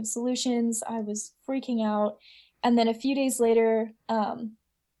trying to think of solutions. I was freaking out. And then a few days later,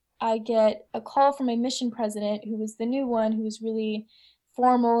 I get a call from my mission president, who was the new one, who was really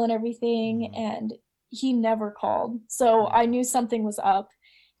formal and everything, and he never called. So I knew something was up,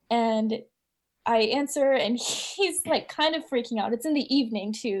 and I answer, and he's kind of freaking out. It's in the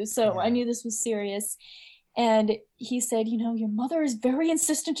evening too, so I knew this was serious. And he said, your mother is very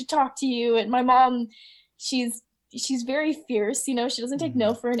insistent to talk to you. And my mom, she's very fierce, she doesn't take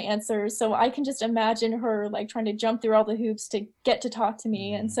no for an answer. So I can just imagine her trying to jump through all the hoops to get to talk to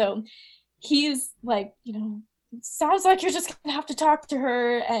me. And so he's sounds like you're just gonna have to talk to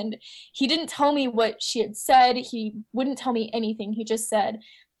her. And he didn't tell me what she had said. He wouldn't tell me anything. He just said,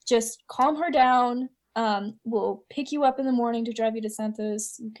 just calm her down. We'll pick you up in the morning to drive you to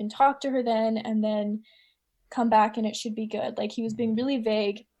Santos. You can talk to her then, and then come back, and it should be good. He was being really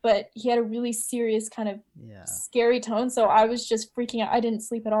vague, but he had a really serious kind of scary tone. So I was just freaking out. I didn't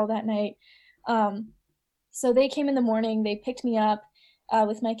sleep at all that night. So they came in the morning. They picked me up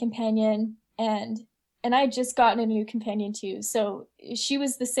with my companion, and I had just gotten a new companion too. So she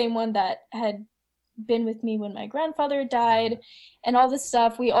was the same one that had been with me when my grandfather died and all this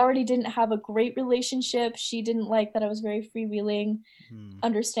stuff. We already didn't have a great relationship. She didn't like that I was very freewheeling,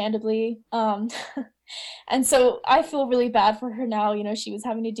 understandably. And so I feel really bad for her now. You know, she was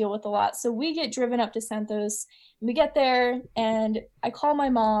having to deal with a lot. So we get driven up to Santos. We get there and I call my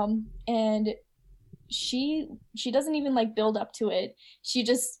mom, and she doesn't even like build up to it. She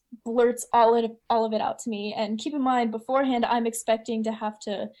just blurts all of it out to me. And keep in mind, beforehand, I'm expecting to have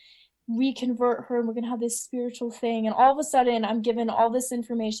to reconvert her and we're gonna have this spiritual thing. And all of a sudden, I'm given all this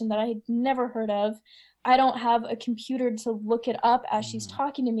information that I had never heard of. I don't have a computer to look it up as she's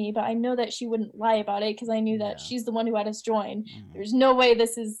talking to me, but I know that she wouldn't lie about it because I knew that she's the one who had us join. There's no way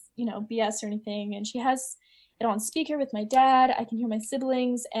this is, you know, BS or anything. And she has it on speaker with my dad. I can hear my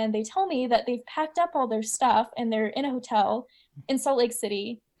siblings, and they tell me that they've packed up all their stuff and they're in a hotel in Salt Lake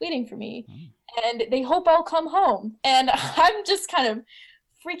City waiting for me. And they hope I'll come home. And I'm just kind of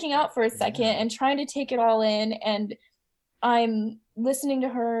freaking out for a second and trying to take it all in. And I'm listening to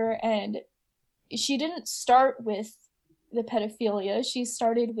her, and she didn't start with the pedophilia. She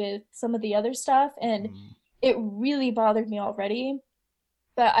started with some of the other stuff, and it really bothered me already.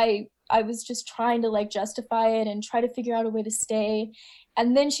 But I was just trying to like justify it and try to figure out a way to stay.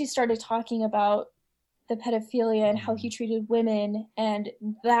 And then she started talking about the pedophilia and how he treated women, and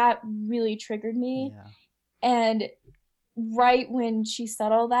that really triggered me. And right when she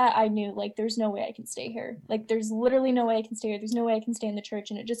said all that, I knew like there's no way I can stay here. Like there's literally no way I can stay here. There's no way I can stay in the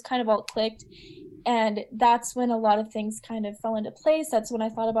church. And it just kind of all clicked. And that's when a lot of things kind of fell into place. That's when I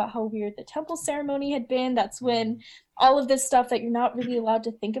thought about how weird the temple ceremony had been. That's when all of this stuff that you're not really allowed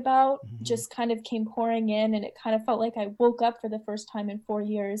to think about just kind of came pouring in. And it kind of felt like I woke up for the first time in 4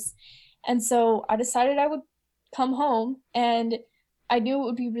 years. And so I decided I would come home, and I knew it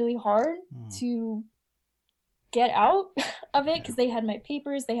would be really hard to get out of it because they had my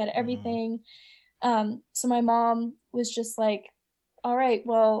papers, they had everything. So my mom was just like, all right,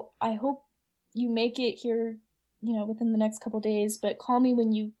 well, I hope you make it here, you know, within the next couple days, but call me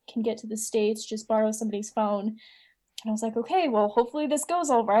when you can get to the States, just borrow somebody's phone. And I was like, okay, well, hopefully this goes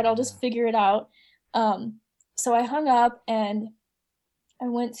all right. I'll just figure it out. So I hung up and I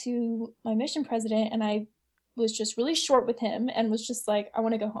went to my mission president, and I was just really short with him and was just like, I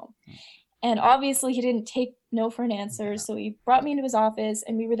want to go home. And obviously he didn't take no for an answer. So he brought me into his office,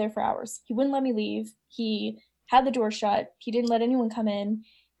 and we were there for hours. He wouldn't let me leave. He had the door shut. He didn't let anyone come in.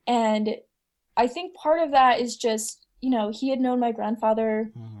 And I think part of that is just, you know, he had known my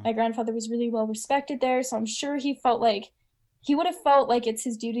grandfather. My grandfather was really well respected there. So I'm sure he would have felt like it's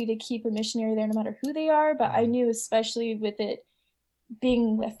his duty to keep a missionary there no matter who they are. But I knew, especially with it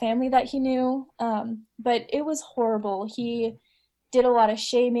being a family that he knew, but it was horrible. He did a lot of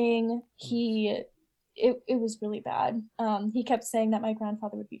shaming. It was really bad. He kept saying that my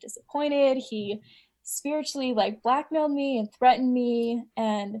grandfather would be disappointed. He spiritually like blackmailed me and threatened me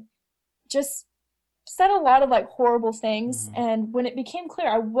and just said a lot of like horrible things. And when it became clear,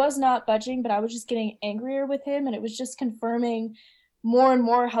 I was not budging, but I was just getting angrier with him, and it was just confirming more and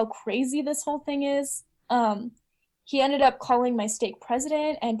more how crazy this whole thing is. He ended up calling my stake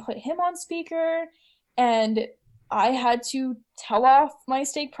president and put him on speaker, and I had to tell off my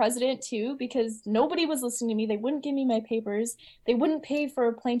stake president too, because nobody was listening to me. They wouldn't give me my papers. They wouldn't pay for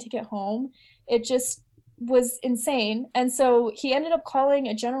a plane ticket home. It just was insane. And so he ended up calling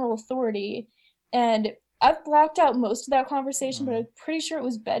a general authority, and I've blocked out most of that conversation, but I'm pretty sure it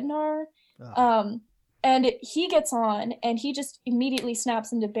was Bednar. And he gets on, and he just immediately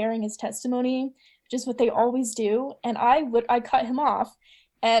snaps into bearing his testimony, just what they always do. And I cut him off.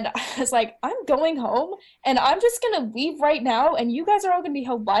 And I was like, I'm going home, and I'm just going to leave right now, and you guys are all going to be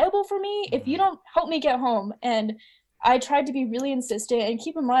held liable for me if you don't help me get home. And I tried to be really insistent, and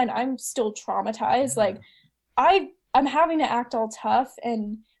keep in mind, I'm still traumatized. Like, I'm having to act all tough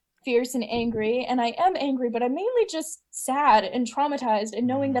and fierce and angry, and I am angry, but I'm mainly just sad and traumatized and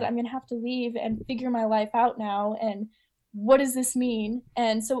knowing that I'm going to have to leave and figure my life out now, and what does this mean?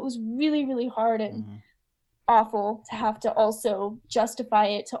 And so it was really, really hard and awful to have to also justify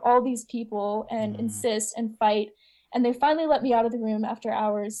it to all these people and insist and fight. And they finally let me out of the room after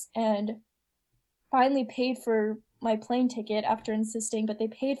hours and finally paid for my plane ticket after insisting, but they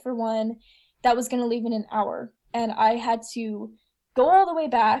paid for one that was going to leave in an hour. And I had to go all the way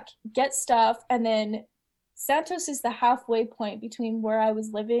back, get stuff, and then Santos is the halfway point between where I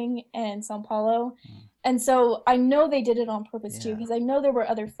was living and Sao Paulo. And so I know they did it on purpose too, because I know there were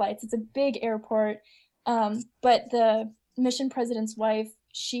other flights. It's a big airport. But the mission president's wife,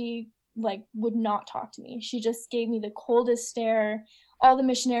 she like would not talk to me. She just gave me the coldest stare. All the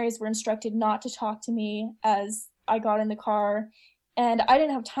missionaries were instructed not to talk to me as I got in the car. and I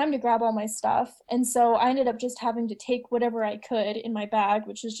didn't have time to grab all my stuff. And so I ended up just having to take whatever I could in my bag,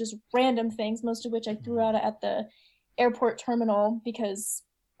 which was just random things, most of which I threw out at the airport terminal because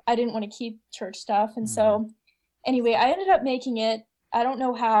I didn't want to keep church stuff. And so anyway, I ended up making it. I don't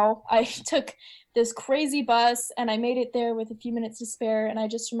know how. I took this crazy bus and I made it there with a few minutes to spare. And I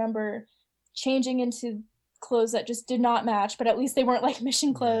just remember changing into clothes that just did not match, but at least they weren't like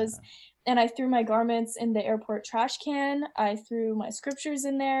mission clothes. Yeah. And I threw my garments in the airport trash can. I threw my scriptures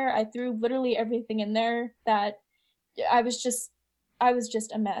in there. I threw literally everything in there that I was just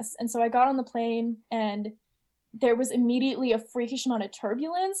a mess. And so I got on the plane and there was immediately a freakish amount of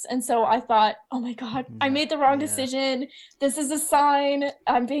turbulence. And so I thought, oh my God, I made the wrong decision. This is a sign.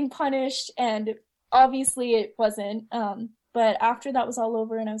 I'm being punished. And obviously it wasn't. But after that was all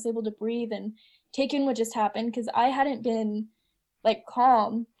over and I was able to breathe and take in what just happened, because I hadn't been like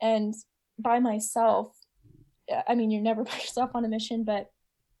calm and by myself. I mean, you're never by yourself on a mission, but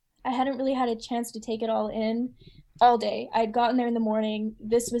I hadn't really had a chance to take it all in all day. I'd gotten there in the morning.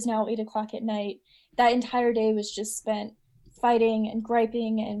 This was now 8:00 at night. That entire day was just spent fighting and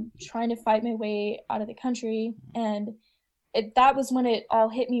griping and trying to fight my way out of the country. And that was when it all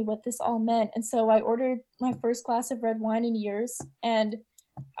hit me what this all meant. And so I ordered my first glass of red wine in years, and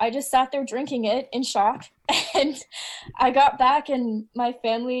I just sat there drinking it in shock. And I got back and my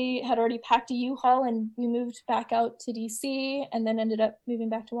family had already packed a U-Haul and we moved back out to DC and then ended up moving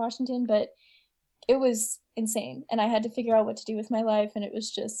back to Washington. But it was insane and I had to figure out what to do with my life, and it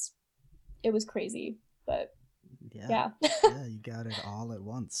was crazy. But yeah. Yeah, you got it all at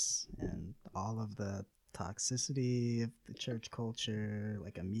once, and all of the toxicity of the church culture,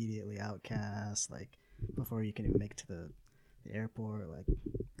 like immediately outcast, like before you can even make it to the airport. Like,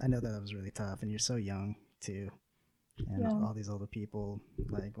 I know that was really tough, and you're so young too, and all these older people,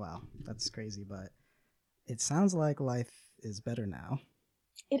 like, wow, that's crazy. But it sounds like life is better now.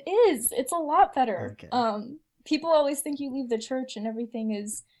 It is. It's a lot better. Okay. People always think you leave the church and everything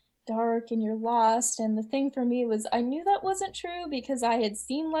is dark and you're lost, and the thing for me was I knew that wasn't true because I had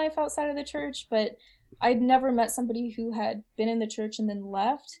seen life outside of the church, but I'd never met somebody who had been in the church and then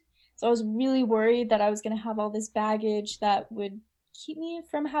left. So I was really worried that I was going to have all this baggage that would keep me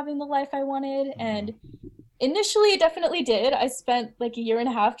from having the life I wanted. And initially it definitely did. I spent like a year and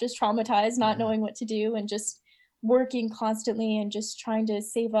a half just traumatized, not knowing what to do and just working constantly and just trying to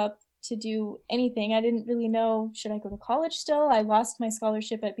save up to do anything. I didn't really know, should I go to college still? I lost my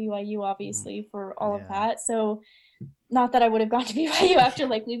scholarship at BYU, obviously, for all of that. So not that I would have gone to BYU after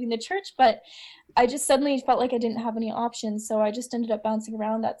like leaving the church, but I just suddenly felt like I didn't have any options. So I just ended up bouncing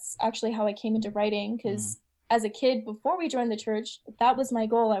around. That's actually how I came into writing, because as a kid, before we joined the church, that was my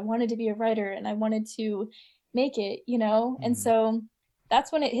goal. I wanted to be a writer and I wanted to make it, you know? And so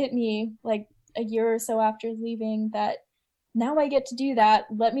that's when it hit me, like a year or so after leaving, that now I get to do that.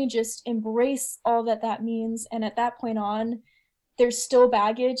 Let me just embrace all that that means. And at that point on, there's still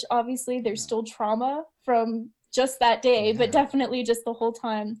baggage, obviously. There's still trauma from just that day, but definitely just the whole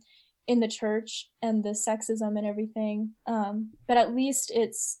time in the church and the sexism and everything. But at least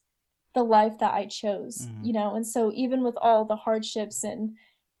it's the life that I chose, you know? And so even with all the hardships and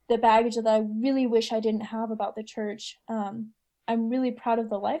the baggage that I really wish I didn't have about the church, I'm really proud of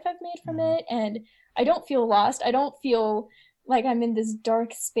the life I've made from it. And I don't feel lost. I don't feel like I'm in this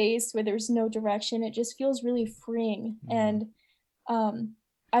dark space where there's no direction. It just feels really freeing. And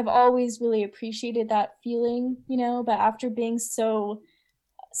I've always really appreciated that feeling, you know, but after being so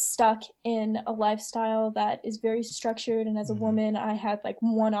stuck in a lifestyle that is very structured, and as a woman, I had like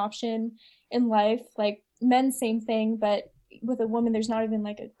one option in life, like men, same thing, but with a woman, there's not even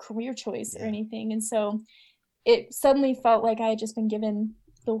like a career choice or anything. And so it suddenly felt like I had just been given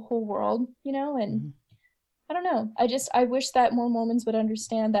the whole world, you know, and I don't know. I wish that more Mormons would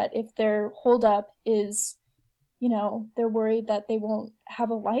understand that if their holdup is, you know, they're worried that they won't have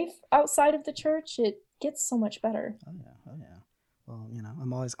a life outside of the church, it gets so much better. Oh yeah. Well, you know,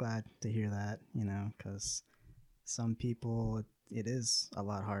 I'm always glad to hear that, you know, because some people, it is a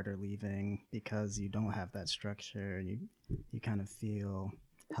lot harder leaving because you don't have that structure, and you kind of feel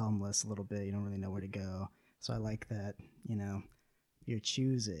helmless a little bit. You don't really know where to go. So I like that, you know, you're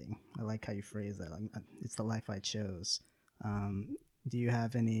choosing. I like how you phrase that. Like, it's the life I chose. Do you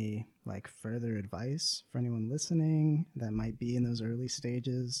have any like further advice for anyone listening that might be in those early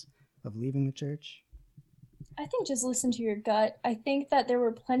stages of leaving the church? I think just listen to your gut. I think that there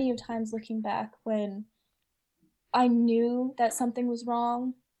were plenty of times looking back when I knew that something was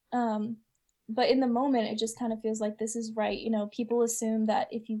wrong. But in the moment, it just kind of feels like this is right. You know, people assume that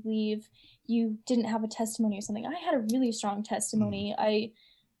if you leave, you didn't have a testimony or something. I had a really strong testimony. I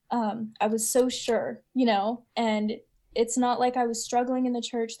was so sure, you know, and it's not like I was struggling in the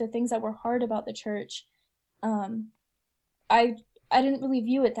church, the things that were hard about the church, um, I I didn't really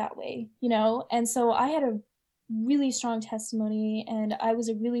view it that way, you know? And so I had a really strong testimony, and I was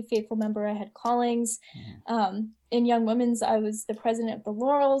a really faithful member. I had callings. In Young Women's, I was the president of the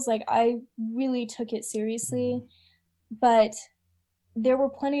Laurels. Like, I really took it seriously. But there were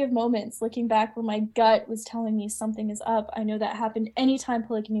plenty of moments looking back where my gut was telling me something is up. I know that happened anytime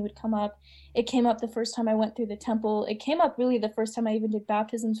polygamy would come up. It came up the first time I went through the temple. It came up really the first time I even did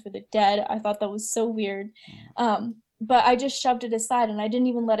baptisms for the dead. I thought that was so weird. But I just shoved it aside, and I didn't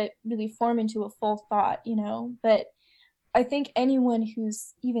even let it really form into a full thought, you know? But I think anyone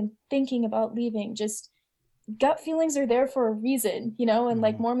who's even thinking about leaving, just gut feelings are there for a reason, you know? And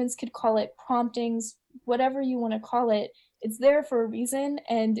like Mormons could call it promptings, whatever you want to call it, it's there for a reason.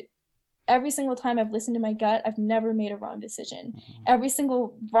 And every single time I've listened to my gut, I've never made a wrong decision. Every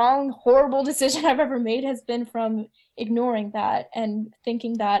single wrong, horrible decision I've ever made has been from ignoring that and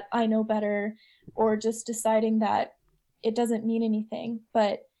thinking that I know better, or just deciding that it doesn't mean anything.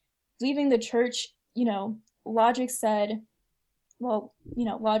 But leaving the church, you know, logic said, well, you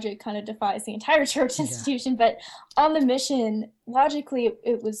know, logic kind of defies the entire church institution, but on the mission, logically,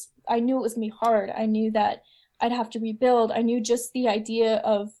 it was, I knew it was gonna be hard. I knew that I'd have to rebuild. I knew just the idea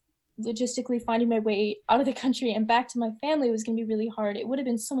of logistically finding my way out of the country and back to my family was going to be really hard. It would have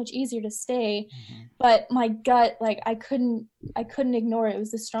been so much easier to stay, but my gut, like, I couldn't ignore it. It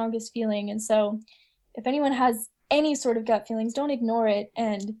was the strongest feeling. And so if anyone has any sort of gut feelings, don't ignore it,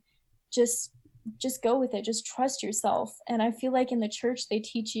 and just go with it. Just trust yourself. And I feel like in the church, they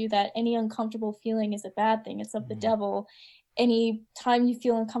teach you that any uncomfortable feeling is a bad thing. It's of the devil. Any time you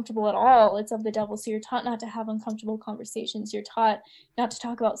feel uncomfortable at all, it's of the devil. So you're taught not to have uncomfortable conversations. You're taught not to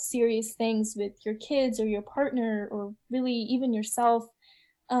talk about serious things with your kids or your partner, or really even yourself.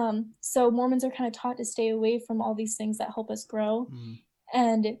 So Mormons are kind of taught to stay away from all these things that help us grow.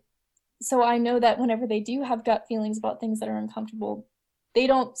 And so I know that whenever they do have gut feelings about things that are uncomfortable, they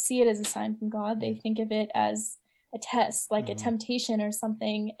don't see it as a sign from God. They think of it as a test, like a temptation or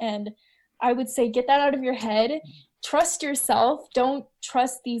something. And I would say, get that out of your head. Trust yourself. Don't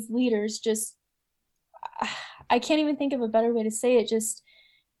trust these leaders. Just, I can't even think of a better way to say it. Just,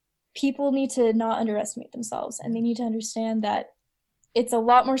 people need to not underestimate themselves, and they need to understand that it's a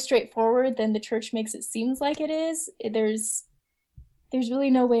lot more straightforward than the church makes it seem like it is. There's really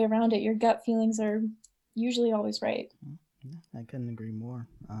no way around it. Your gut feelings are usually always right. I couldn't agree more.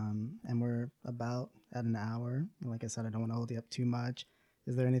 And we're about at an hour. Like I said, I don't want to hold you up too much.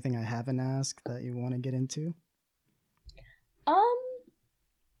 Is there anything I haven't asked that you want to get into?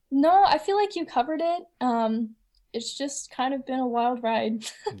 No, I feel like you covered it. It's just kind of been a wild ride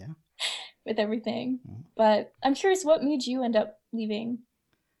with everything. But I'm curious, what made you end up leaving?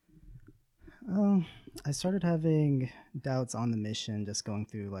 I started having doubts on the mission, just going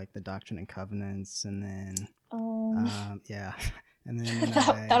through like the Doctrine and Covenants, and then and then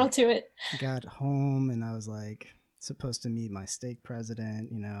when that'll do it. Got home, and I was like supposed to meet my stake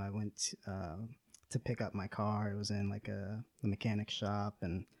president. You know, I went to pick up my car. It was in like a mechanic shop,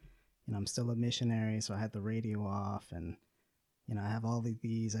 and you know, I'm still a missionary, so I had the radio off, and you know, I have all of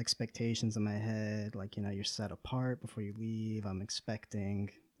these expectations in my head, like, you know, you're set apart before you leave. I'm expecting,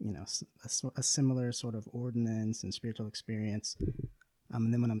 you know, a similar sort of ordinance and spiritual experience.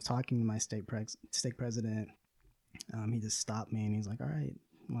 And then when I'm talking to my stake president, he just stopped me, and he's like, all right,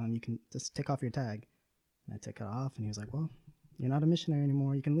 well, you can just take off your tag. And I took it off, and he was like, well, you're not a missionary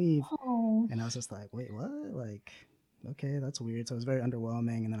anymore. You can leave. And I was just like, wait, what? Like, okay, that's weird. So it was very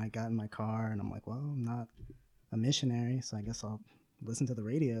underwhelming. And then I got in my car, and I'm like, well, I'm not a missionary, so I guess I'll listen to the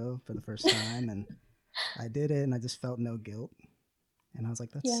radio for the first time. And I did it, and I just felt no guilt. And I was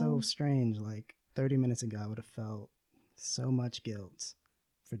like, that's so strange. Like 30 minutes ago, I would have felt so much guilt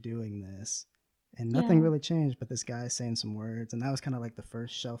for doing this. And nothing really changed, but this guy saying some words. And that was kind of like the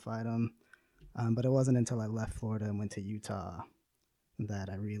first shelf item. But it wasn't until I left Florida and went to Utah that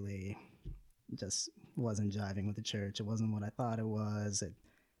I really just wasn't jiving with the church. It wasn't what I thought it was.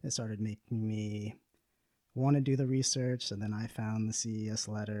 It started making me want to do the research. So then I found the CES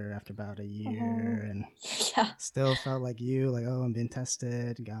letter after about a year, and still felt like you, like, oh, I'm being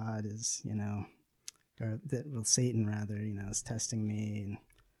tested. God is, you know, Satan rather, you know, is testing me. And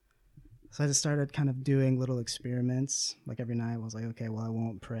so I just started kind of doing little experiments. Like every night I was like, okay, well, I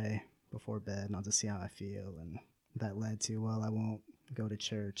won't pray before bed, and I'll just see how I feel. And that led to, well, I won't go to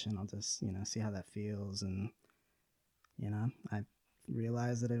church, and I'll just, you know, see how that feels. And, you know, I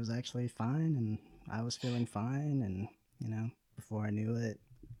realized that it was actually fine, and I was feeling fine. And, you know, before I knew it,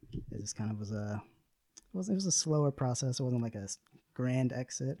 it just kind of was it was a slower process. It wasn't like a grand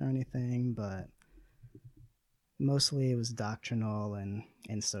exit or anything, but mostly it was doctrinal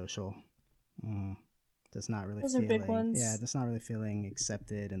and social. Just not really Those are feeling, big ones. yeah, just not really feeling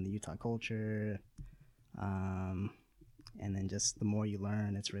accepted in the Utah culture. And then just the more you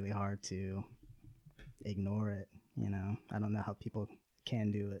learn, it's really hard to ignore it. I don't know how people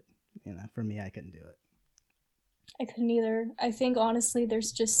can do it. For me, I couldn't do it. I couldn't either. I think honestly,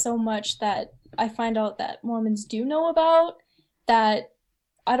 there's just so much that I find out that Mormons do know about that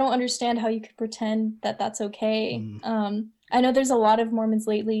I don't understand how you could pretend that that's okay. I know there's a lot of Mormons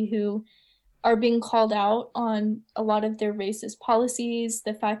lately who are being called out on a lot of their racist policies,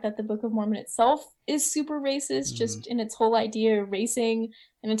 the fact that the Book of Mormon itself is super racist, just in its whole idea of erasing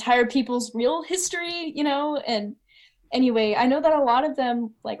an entire people's real history, and anyway, I know that a lot of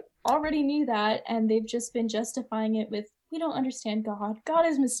them already knew that, and they've just been justifying it with, we don't understand God. God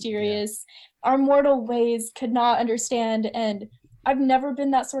is mysterious. Yeah. Our mortal ways could not understand, and I've never been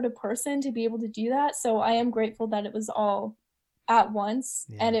that sort of person to be able to do that, so I am grateful that it was all at once,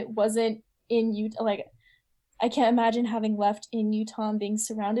 and it wasn't in Utah. I can't imagine having left in Utah and being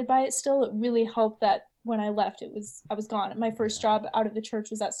surrounded by it still. It really helped that when I left, I was gone. My first job out of the church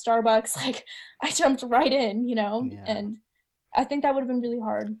was at Starbucks. I jumped right in, and I think that would have been really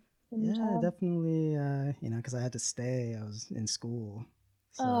hard. Yeah, definitely, because I had to stay. I was in school,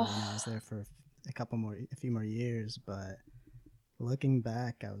 so I was there for a few more years, but looking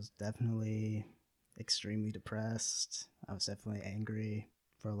back, I was definitely extremely depressed. I was definitely angry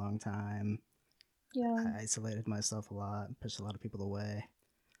for a long time. Yeah. I isolated myself a lot, pushed a lot of people away.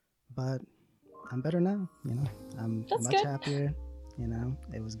 But I'm better now, I'm That's much good. happier,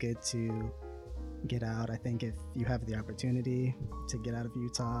 It was good to get out. I think if you have the opportunity to get out of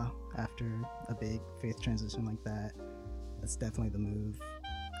Utah after a big faith transition like that, that's definitely the move.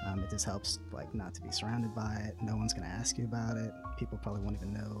 It just helps not to be surrounded by it. No one's going to ask you about it. People probably won't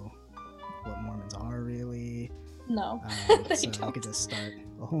even know what Mormons are really. No, so you could just start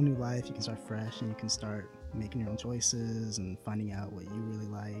a whole new life. You can start fresh, and you can start making your own choices and finding out what you really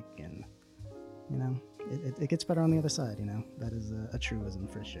like. And it gets better on the other side. That is a truism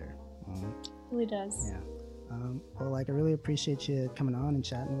for sure. It really does. Yeah. Well, I really appreciate you coming on and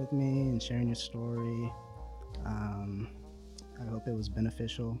chatting with me and sharing your story. I hope it was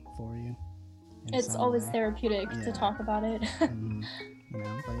beneficial for you. It's always therapeutic to talk about it.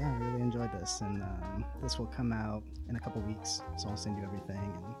 But yeah, I really enjoyed this, and this will come out in a couple weeks, so I'll send you everything,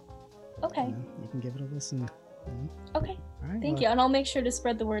 and okay, you can give it a listen. Okay. All right. Thank you, and I'll make sure to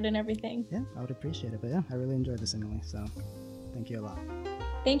spread the word and everything. Yeah, I would appreciate it. But yeah, I really enjoyed this, Emily. So thank you a lot.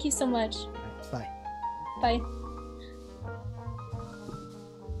 Thank you so much. All right, bye. Bye.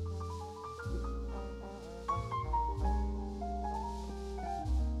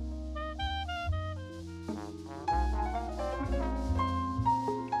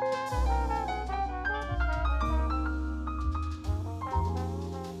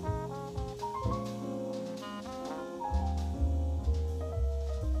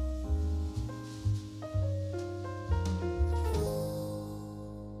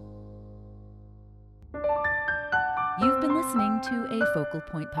 You've been listening to a Focal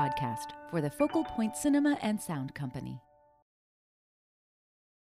Point podcast for the Focal Point Cinema and Sound Company.